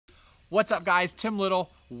What's up guys, Tim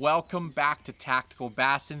Little. Welcome back to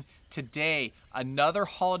TacticalBassin. Today, another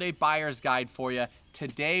holiday buyer's guide for you.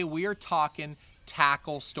 Today we are talking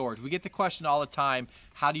tackle storage. We get the question all the time,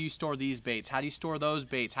 how do you store these baits? How do you store those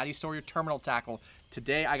baits? How do you store your terminal tackle?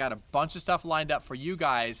 Today I got a bunch of stuff lined up for you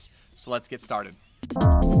guys, so let's get started.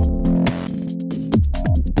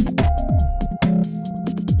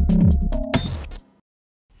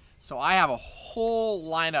 So I have a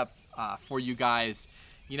whole lineup for you guys.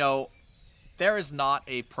 You know, there is not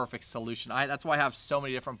a perfect solution. That's why I have so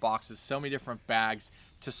many different boxes, so many different bags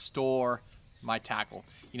to store my tackle.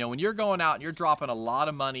 You know, when you're going out and you're dropping a lot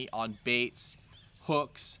of money on baits,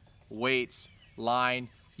 hooks, weights, line,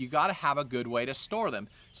 you gotta have a good way to store them.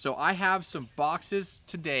 So I have some boxes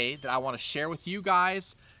today that I wanna share with you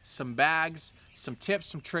guys, some bags, some tips,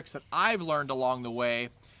 some tricks that I've learned along the way.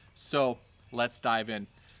 So let's dive in.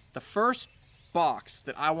 The first box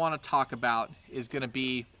that I wanna talk about is gonna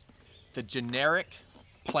be the generic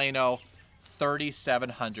Plano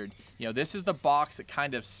 3700. You know, this is the box that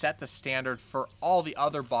kind of set the standard for all the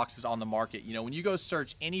other boxes on the market. You know, when you go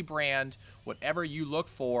search any brand, whatever you look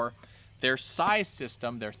for, their size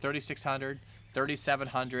system, their 3600,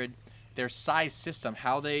 3700, their size system,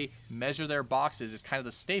 how they measure their boxes is kind of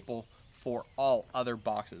the staple for all other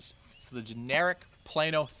boxes. So the generic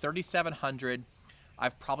Plano 3700,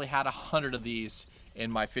 I've probably had 100 of these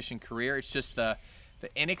in my fishing career. It's just the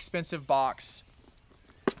inexpensive box.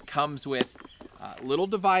 Comes with little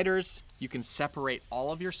dividers. You can separate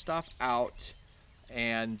all of your stuff out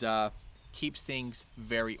and keeps things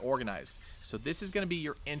very organized. So this is going to be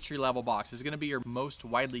your entry-level box. This is going to be your most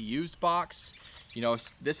widely used box. You know,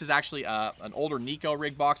 this is actually an older Nico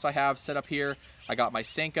rig box I have set up here. I got my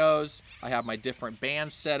Senkos. I have my different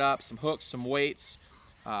bands set up, some hooks, some weights.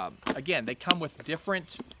 Again, they come with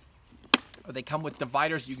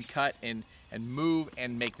dividers you can cut and move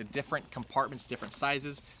and make the different compartments, different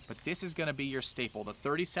sizes. But this is gonna be your staple, the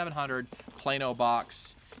 3700 Plano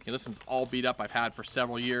box. You know, this one's all beat up, I've had for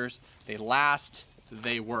several years. They last,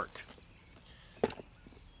 they work.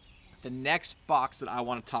 The next box that I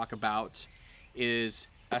wanna talk about is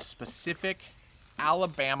a specific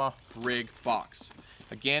Alabama rig box.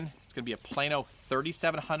 Again, it's gonna be a Plano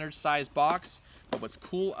 3700 size box, but what's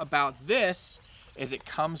cool about this is it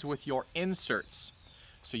comes with your inserts.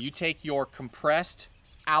 So you take your compressed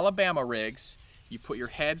Alabama rigs, you put your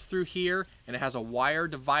heads through here, and it has a wire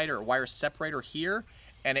divider, a wire separator here,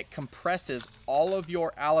 and it compresses all of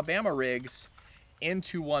your Alabama rigs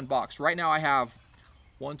into one box. Right now I have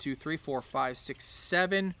 1, 2, 3, 4, 5, 6,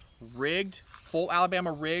 7 rigged, full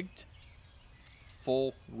Alabama rigged,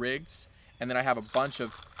 full rigs, and then I have a bunch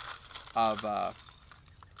of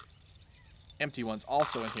empty ones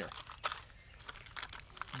also in here.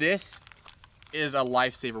 This is a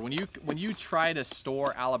lifesaver. When you try to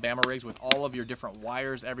store Alabama rigs with all of your different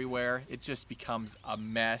wires everywhere, it just becomes a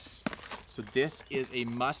mess. So this is a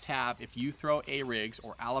must-have. If you throw A-rigs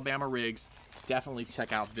or Alabama rigs, definitely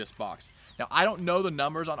check out this box. Now, I don't know the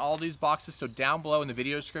numbers on all these boxes, so down below in the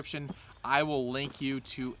video description, I will link you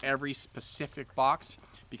to every specific box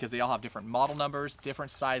because they all have different model numbers,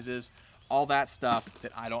 different sizes, all that stuff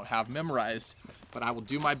that I don't have memorized, but I will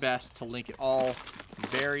do my best to link it all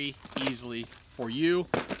very easily for you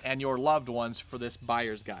and your loved ones for this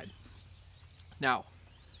buyer's guide. Now,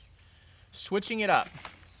 switching it up,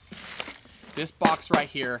 this box right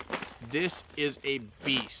here, this is a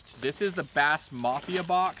beast. This is the Bass Mafia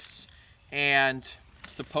box, and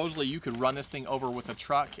supposedly you could run this thing over with a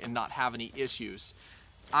truck and not have any issues.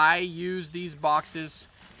 I use these boxes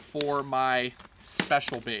for my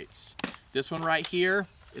special baits. This one right here,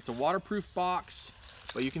 it's a waterproof box,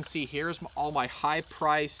 but you can see here's all my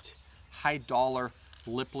high-priced, high-dollar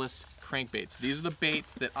lipless crankbaits. These are the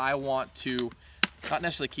baits that I want to not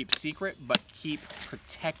necessarily keep secret, but keep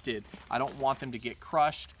protected. I don't want them to get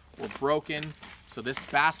crushed or broken. So this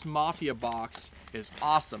Bass Mafia box is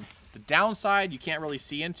awesome. The downside, you can't really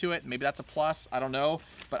see into it. Maybe that's a plus, I don't know.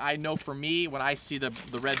 But I know for me, when I see the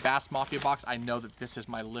red Bass Mafia box, I know that this is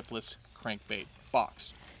my lipless crankbait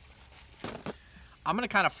box. I'm gonna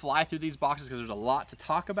kind of fly through these boxes because there's a lot to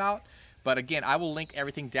talk about. But again, I will link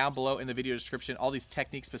everything down below in the video description, all these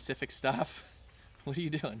technique specific stuff. What are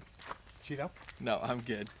you doing? Cheeto? No, I'm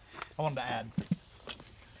good. I wanted to add,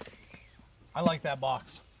 I like that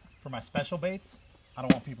box for my special baits. I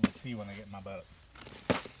don't want people to see when they get in my boat.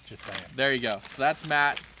 Just saying. There you go. So that's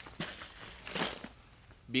Matt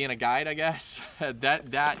being a guide, I guess.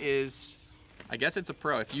 that is, I guess it's a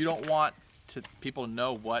pro. If you don't want people to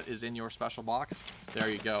know what is in your special box, there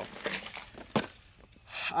you go.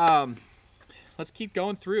 Let's keep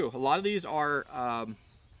going through. A lot of these are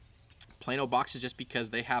Plano boxes just because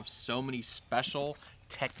they have so many special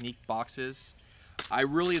technique boxes. I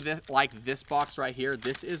really like this box right here.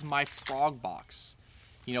 This is my frog box.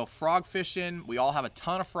 You know, frog fishing, we all have a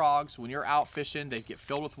ton of frogs. When you're out fishing, they get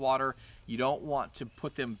filled with water. You don't want to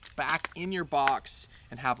put them back in your box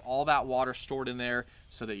and have all that water stored in there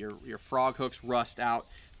so that your frog hooks rust out.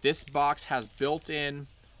 This box has built-in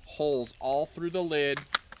holes all through the lid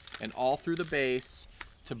and all through the base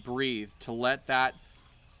to breathe, to let that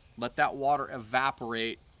water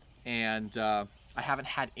evaporate, and I haven't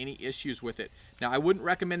had any issues with it. Now, I wouldn't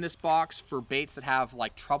recommend this box for baits that have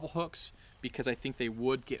like treble hooks, because I think they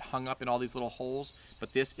would get hung up in all these little holes,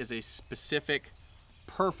 but this is a specific,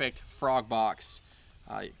 perfect frog box.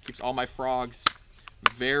 It keeps all my frogs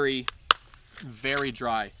very, very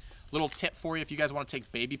dry. Little tip for you, if you guys want to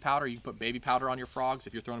take baby powder, you can put baby powder on your frogs.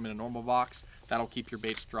 If you're throwing them in a normal box, that'll keep your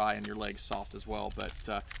baits dry and your legs soft as well. But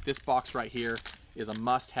this box right here is a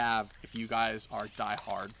must-have if you guys are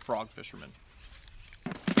die-hard frog fishermen.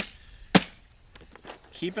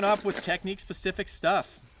 Keeping up with technique-specific stuff.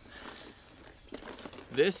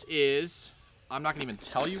 This is, I'm not gonna even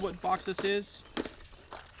tell you what box this is.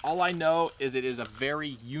 All I know is it is a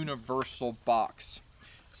very universal box.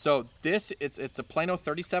 So this, it's a Plano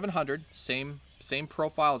 3700, same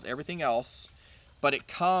profile as everything else, but it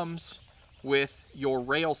comes with your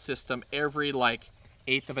rail system every like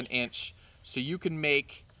 1/8 of an inch. So you can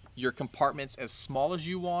make your compartments as small as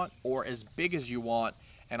you want or as big as you want.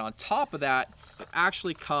 And on top of that, it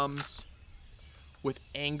actually comes with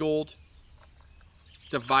angled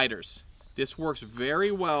dividers. This works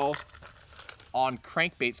very well on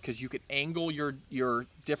crankbaits because you could angle your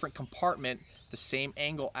different compartment the same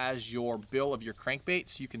angle as your bill of your crankbait,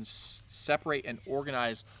 so you can separate and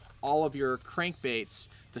organize all of your crankbaits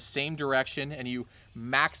the same direction, and you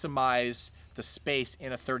maximize the space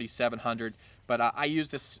in a 3700. But I use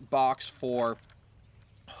this box for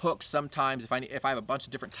hooks sometimes. If I have a bunch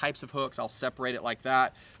of different types of hooks, I'll separate it like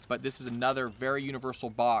that. But this is another very universal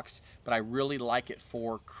box, but I really like it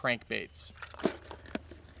for crankbaits.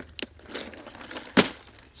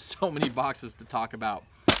 So many boxes to talk about.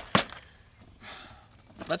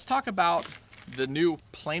 Let's talk about the new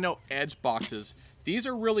Plano Edge boxes. These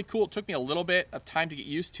are really cool. It took me a little bit of time to get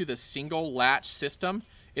used to the single latch system.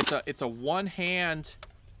 It's a one hand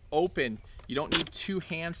open. You don't need two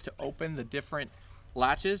hands to open the different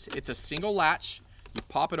latches. It's a single latch. You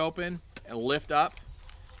pop it open and lift up,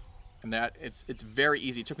 and that it's very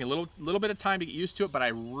easy. It took me a little bit of time to get used to it, but I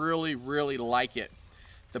really, really like it.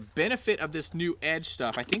 The benefit of this new Edge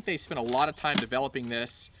stuff, I think they spent a lot of time developing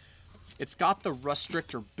this. It's got the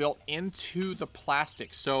restrictor built into the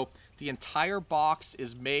plastic, so the entire box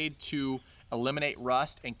is made to eliminate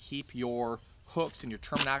rust and keep your hooks and your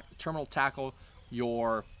terminal tackle,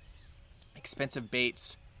 your expensive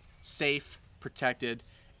baits safe, protected,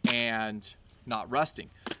 and not rusting.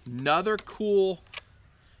 Another cool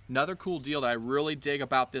deal that I really dig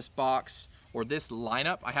about this box, or this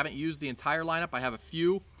lineup, I haven't used the entire lineup, I have a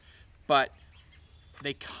few, but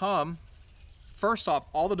they come, first off,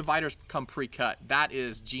 all the dividers come pre-cut. That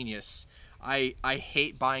is genius. I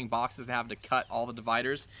hate buying boxes and having to cut all the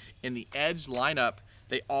dividers. In the Edge lineup,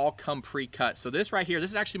 they all come pre-cut. So this right here, this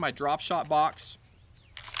is actually my drop shot box.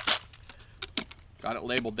 Got it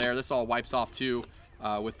labeled there. This all wipes off too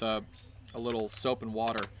with a little soap and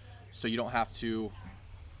water, so you don't have to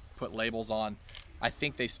put labels on. I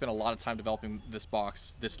think they spent a lot of time developing this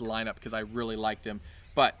box, this lineup, because I really like them.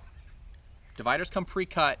 But dividers come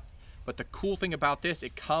pre-cut, but the cool thing about this,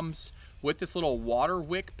 it comes with this little water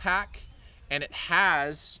wick pack, and it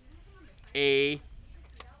has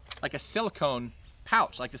like a silicone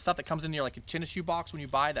pouch, like the stuff that comes in your like a tennis shoe box when you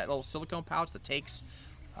buy that little silicone pouch that takes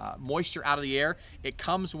moisture out of the air. It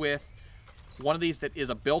comes with one of these that is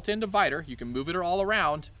a built-in divider. You can move it all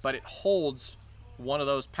around, but it holds one of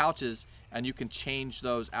those pouches, and you can change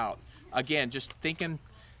those out. Again, just thinking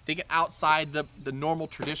outside the normal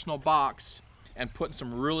traditional box and putting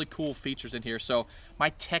some really cool features in here. So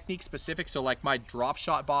my technique specific, so like my drop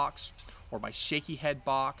shot box or my shaky head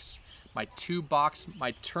box, my tube box,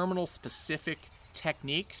 my terminal specific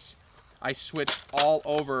techniques, I switched all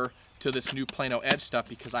over to this new Plano Edge stuff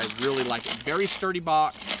because I really like it. Very sturdy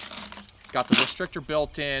box, got the restrictor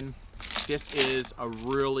built in. This is a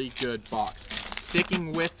really good box.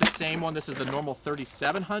 Sticking with the same one, this is the normal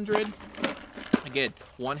 3700. Again,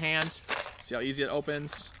 one hand, see how easy it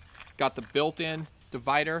opens. Got the built-in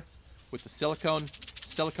divider with the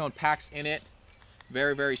silicone packs in it.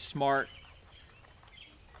 Very, very smart.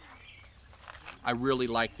 I really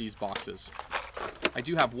like these boxes. I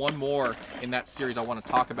do have one more in that series I want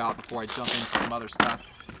to talk about before I jump into some other stuff.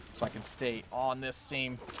 so I can stay on this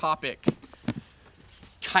same topic.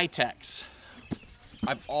 Keitechs.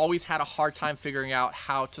 I've always had a hard time figuring out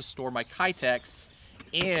how to store my keitechs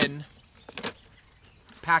in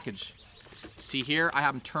package. See here, I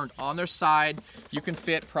have them turned on their side. You can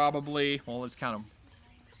fit probably, well, let's count them.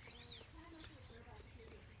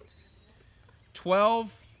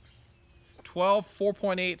 12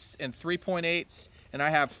 4.8s and 3.8s, and I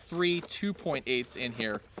have 3 2.8s in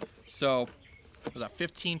here. So, was that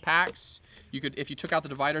 15 packs? You could, if you took out the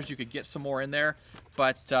dividers, you could get some more in there.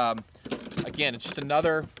 But again, it's just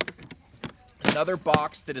another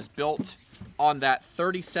box that is built on that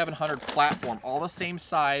 3700 platform, all the same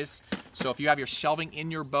size. So if you have your shelving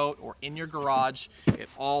in your boat or in your garage, it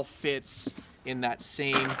all fits in that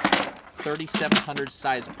same 3700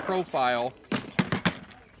 size profile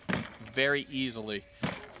very easily.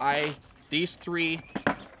 These three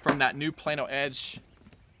from that new Plano Edge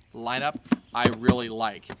lineup, I really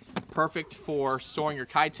like. Perfect for storing your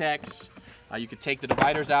keitechs. You could take the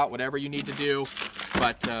dividers out, whatever you need to do,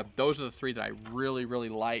 but those are the three that I really, really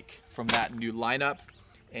like from that new lineup,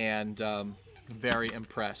 and very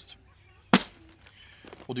impressed.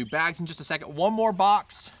 We'll do bags in just a second. One more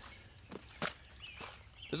box.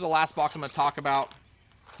 This is the last box I'm going to talk about.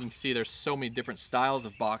 You can see there's so many different styles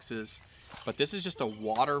of boxes, but this is just a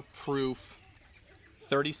waterproof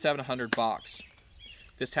 3700 box.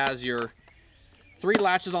 This has your 3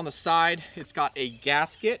 latches on the side. It's got a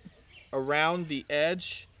gasket around the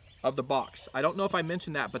edge of the box. I don't know if I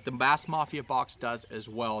mentioned that, but the Bass Mafia box does as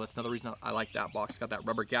well. That's another reason I like that box. It's got that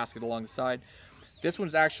rubber gasket along the side. This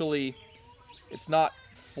one's actually, it's not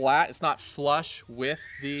flat, it's not flush with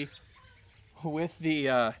the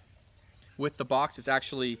box. It's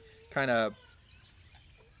actually kind of,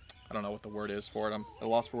 I don't know what the word is for it. I'm at a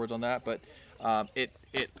loss for words on that, but it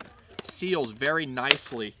seals very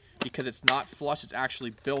nicely because it's not flush, it's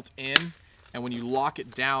actually built in. And when you lock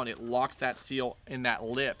it down, it locks that seal in that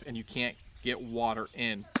lip and you can't get water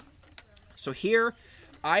in. So here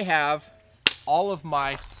I have all of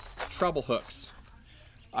my treble hooks.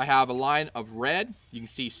 I have a line of red. You can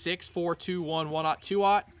see 6, 4, 2, 1, 1/0,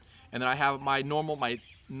 2/0. And then I have my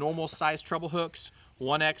normal size treble hooks,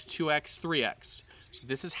 1X, 2X, 3X. So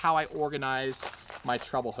this is how I organize my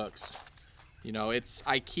treble hooks. You know,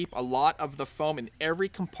 I keep a lot of the foam in every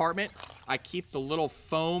compartment. I keep the little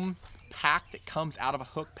foam pack that comes out of a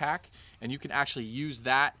hook pack, and you can actually use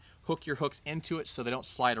that, hook your hooks into it so they don't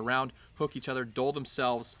slide around, hook each other, dull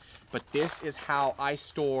themselves. But this is how I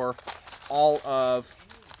store all of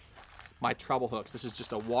my treble hooks. This is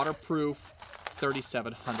just a waterproof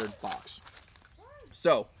 3700 box.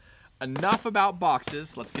 So enough about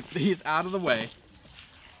boxes. Let's get these out of the way.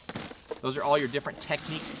 Those are all your different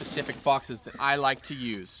technique specific boxes that I like to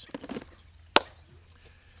use.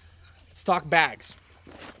 Let's talk bags.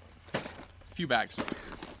 A few bags.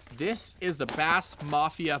 This is the Bass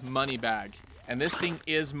Mafia money bag, and this thing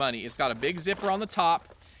is money. It's got a big zipper on the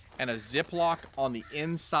top and a Ziploc on the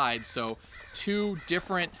inside, so 2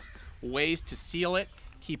 different ways to seal it,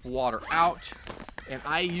 keep water out, and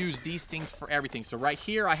I use these things for everything. So right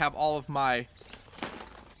here I have all of my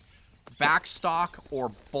backstock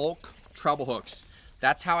or bulk treble hooks.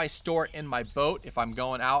 That's how I store it in my boat if I'm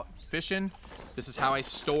going out fishing. This is how I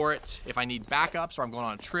store it if I need backups or I'm going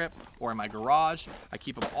on a trip or in my garage. I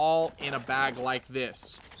keep them all in a bag like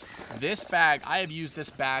this. This bag, I have used this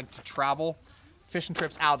bag to travel fishing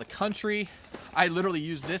trips out of the country. I literally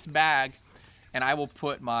use this bag and I will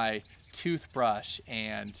put my toothbrush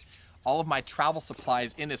and all of my travel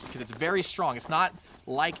supplies in this because it's very strong. It's not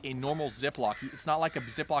like a normal Ziploc. It's not like a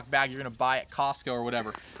Ziploc bag you're gonna buy at Costco or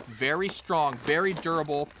whatever. Very strong, very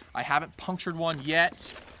durable. I haven't punctured one yet.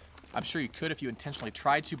 I'm sure you could if you intentionally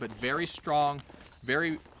tried to, but very strong,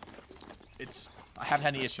 I haven't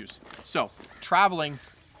had any issues. So traveling,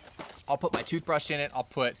 I'll put my toothbrush in it. I'll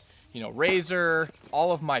put, you know, razor,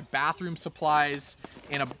 all of my bathroom supplies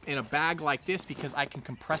in a bag like this because I can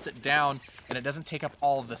compress it down and it doesn't take up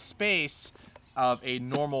all of the space of a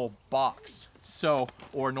normal box, so,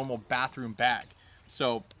 or a normal bathroom bag.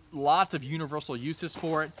 So lots of universal uses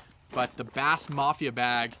for it, but the Bass Mafia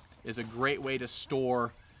bag is a great way to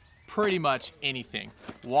store pretty much anything.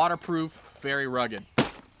 Waterproof, very rugged.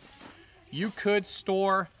 You could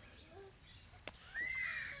store,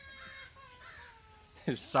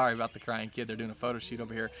 sorry about the crying kid, they're doing a photo shoot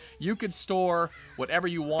over here. You could store whatever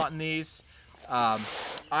you want in these. I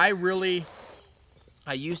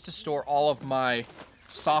used to store all of my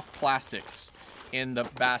soft plastics in the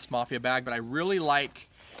Bass Mafia bag, but I really like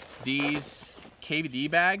these KVD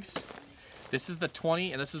bags. This is the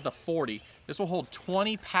 20 and this is the 40. This will hold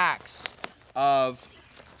 20 packs of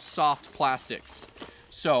soft plastics.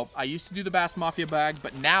 So I used to do the Bass Mafia bag,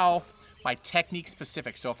 but now my technique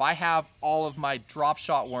specific. So if I have all of my drop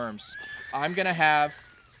shot worms, I'm gonna have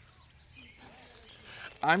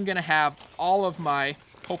all of my,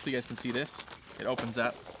 hopefully you guys can see this, it opens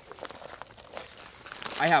up.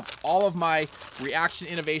 I have all of my Reaction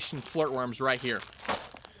Innovation flirt worms right here.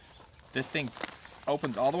 This thing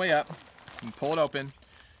opens all the way up, you can pull it open.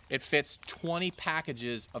 It fits 20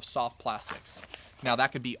 packages of soft plastics. Now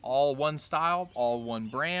that could be all one style, all one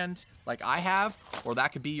brand, like I have, or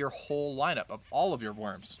that could be your whole lineup of all of your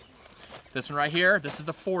worms. This one right here, this is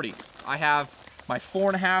the 40. I have my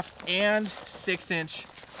 4.5 and 6-inch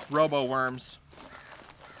robo worms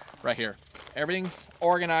right here. Everything's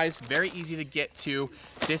organized, very easy to get to.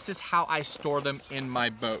 This is how I store them in my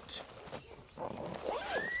boat.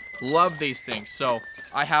 Love these things. So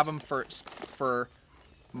I have them for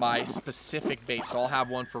my specific baits. So I'll have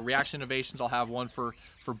one for Reaction Innovations, I'll have one for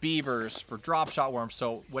beavers, for drop shot worms.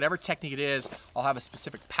 So whatever technique it is, I'll have a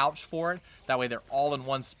specific pouch for it. That way they're all in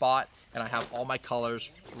one spot and I have all my colors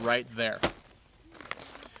right there.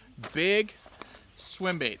 Big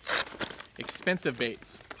swim baits, expensive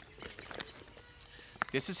baits.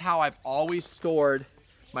 This is how I've always stored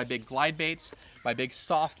my big glide baits, my big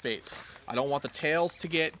soft baits. I don't want the tails to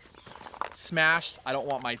get smashed. I don't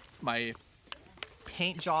want my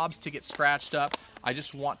paint jobs to get scratched up. I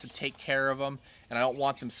just want to take care of them, and I don't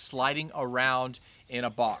want them sliding around in a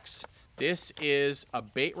box. This is a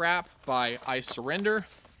bait wrap by I Surrender.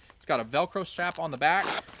 It's got a Velcro strap on the back.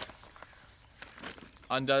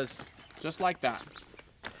 Undoes just like that.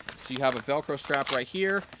 So you have a Velcro strap right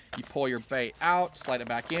here. You pull your bait out, slide it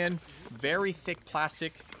back in. Very thick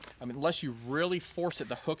plastic. I mean, unless you really force it,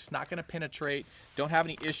 the hook's not gonna penetrate. Don't have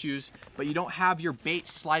any issues, but you don't have your bait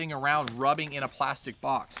sliding around, rubbing in a plastic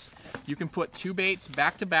box. You can put 2 baits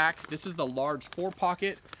back to back. This is the large 4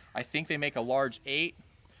 pocket. I think they make a large 8,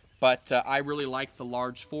 but I really like the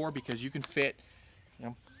large 4 because you can fit,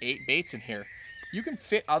 8 baits in here. You can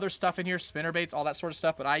fit other stuff in here, spinner baits, all that sort of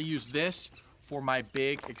stuff, but I use this for my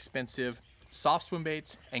big, expensive soft swim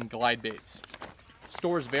baits and glide baits.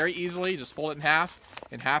 Stores very easily, just fold it in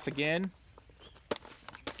half again,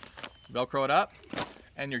 Velcro it up,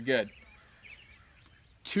 and you're good.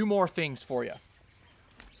 2 more things for you.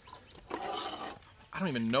 I don't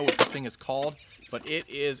even know what this thing is called, but it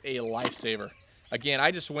is a lifesaver. Again,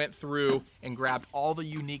 I just went through and grabbed all the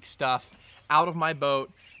unique stuff out of my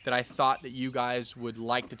boat that I thought that you guys would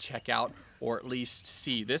like to check out or at least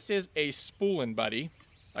see. This is a spoolin' buddy.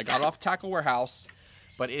 I got it off Tackle Warehouse,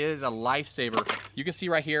 but it is a lifesaver. You can see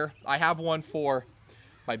right here, I have one for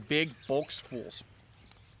my big bulk spools.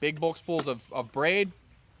 Big bulk spools of braid.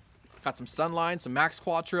 Got some Sunline, some Max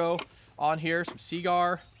Quattro on here, some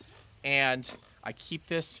Seagar, and I keep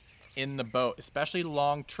this in the boat, especially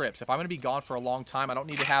long trips. If I'm gonna be gone for a long time, I don't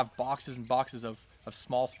need to have boxes and boxes of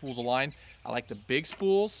small spools of line. I like the big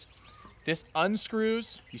spools. This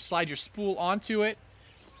unscrews, you slide your spool onto it,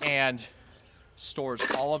 and stores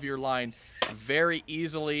all of your line very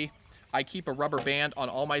easily. I keep a rubber band on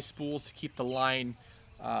all my spools to keep the line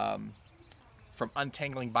from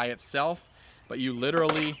untangling by itself, but you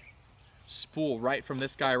literally spool right from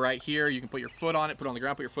this guy right here. You can put your foot on it, put it on the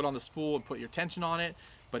ground, put your foot on the spool, and put your tension on it,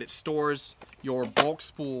 but it stores your bulk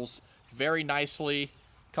spools very nicely.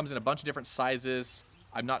 Comes in a bunch of different sizes.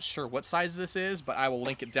 I'm not sure what size this is, but I will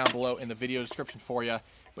link it down below in the video description for you,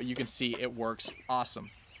 but you can see it works awesome.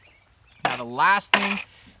 Now the last thing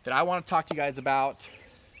that I want to talk to you guys about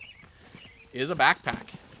is a backpack.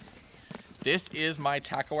 This is my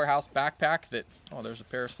Tackle Warehouse backpack that, oh, there's a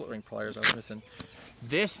pair of split ring pliers I was missing.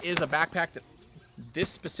 This is a backpack that, this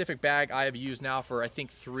specific bag I have used now for I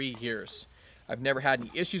think 3 years. I've never had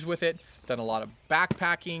any issues with it. Done a lot of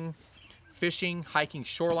backpacking, fishing, hiking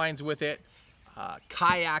shorelines with it,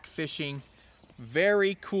 kayak fishing.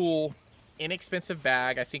 Very cool, inexpensive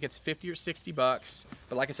bag. I think it's 50 or 60 bucks.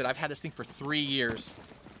 But like I said, I've had this thing for 3 years.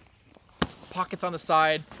 Pockets on the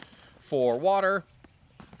side for water,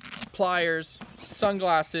 pliers,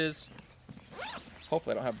 sunglasses.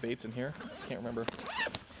 Hopefully I don't have baits in here. Can't remember.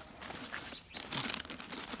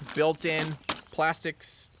 Built-in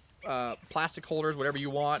plastics, plastic holders, whatever you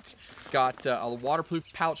want. Got a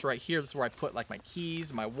waterproof pouch right here. This is where I put like my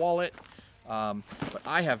keys, my wallet. But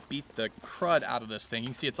I have beat the crud out of this thing. You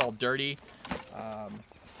can see it's all dirty.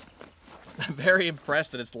 I'm very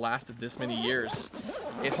impressed that it's lasted this many years.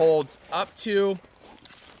 It holds up to,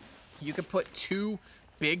 you could put 2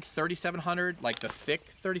 big 3700, like the thick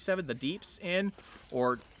 37, the deeps in,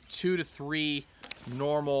 or 2 to 3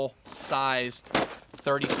 normal sized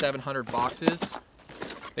 3700 boxes.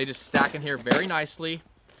 They just stack in here very nicely.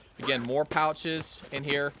 Again, more pouches in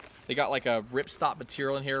here They got like a ripstop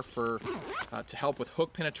material in here for to help with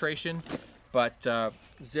hook penetration. But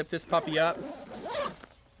zip this puppy up.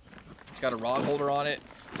 It's got a rod holder on it.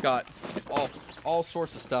 It's got all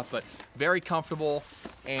sorts of stuff, but very comfortable.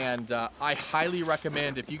 And I highly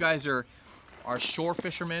recommend, if you guys are shore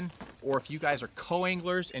fishermen, or if you guys are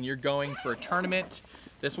co-anglers and you're going for a tournament,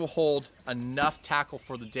 this will hold enough tackle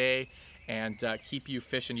for the day and keep you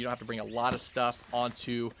fishing. You don't have to bring a lot of stuff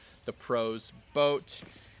onto the pro's boat.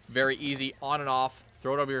 Very easy, on and off,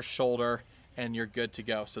 throw it over your shoulder, and you're good to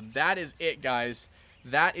go. So that is it, guys.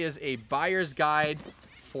 That is a buyer's guide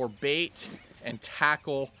for bait and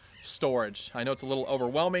tackle storage. I know it's a little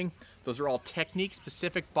overwhelming. Those are all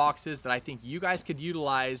technique-specific boxes that I think you guys could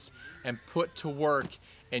utilize and put to work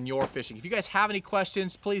in your fishing. If you guys have any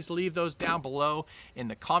questions, please leave those down below in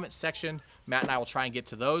the comment section. Matt and I will try and get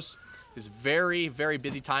to those. It's very, very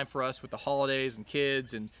busy time for us with the holidays and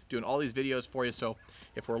kids and doing all these videos for you. So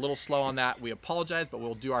if we're a little slow on that, we apologize, but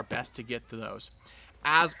we'll do our best to get to those.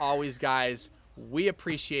 As always, guys, we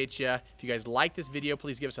appreciate you. If you guys like this video,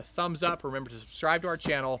 please give us a thumbs up. Remember to subscribe to our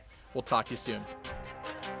channel. We'll talk to you soon.